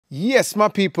Yes, my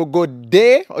people, good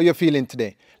day. How you feeling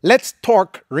today? Let's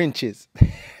torque wrenches.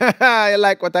 You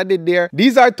like what I did there?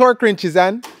 These are torque wrenches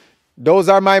and those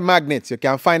are my magnets. You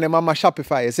can find them on my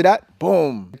Shopify. You see that?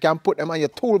 Boom. You can put them on your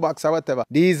toolbox or whatever.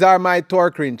 These are my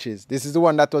torque wrenches. This is the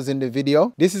one that was in the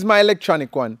video. This is my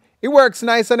electronic one. It works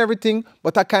nice and everything,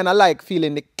 but I kind of like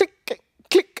feeling the click, click,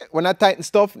 click when I tighten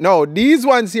stuff. No, these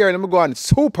ones here, let me go on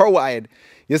super wide.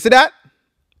 You see that?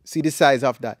 See the size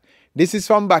of that. This is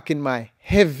from back in my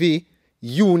heavy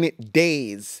unit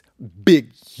days.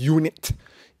 Big unit.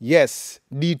 Yes,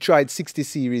 Detroit 60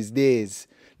 series days.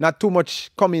 Not too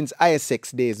much Cummins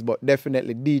ISX days, but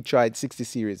definitely Detroit 60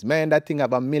 series. Man, that thing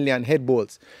have 1 million head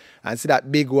bolts. And see that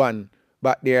big one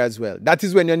back there as well. That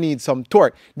is when you need some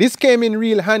torque. This came in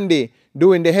real handy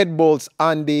doing the head bolts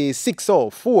on the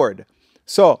 6.0 Ford.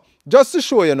 So, just to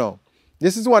show you now,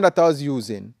 this is one that I was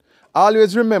using.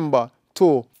 Always remember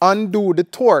to undo the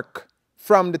torque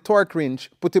from the torque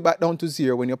wrench, put it back down to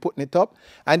 0 when you're putting it up.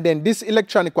 And then this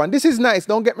electronic one, this is nice,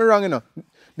 don't get me wrong, you know.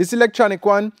 This electronic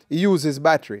one uses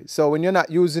battery. So when you're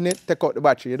not using it, take out the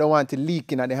battery. You don't want it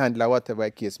leaking at the handle or whatever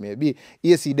the case may be.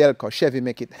 AC Delco, Chevy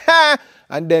make it. Ha!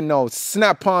 And then now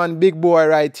snap on big boy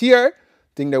right here.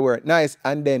 Think they work nice.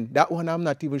 And then that one, I'm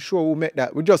not even sure who made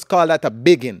that. We just call that a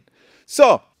biggin.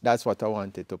 So that's what I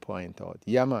wanted to point out.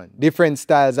 Yeah, man. Different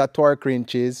styles of torque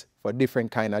wrenches for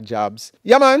different kind of jobs.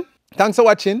 Yeah, man. Thanks for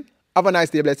watching. Have a nice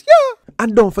day, bless. Yeah.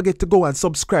 And don't forget to go and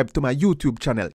subscribe to my YouTube channel.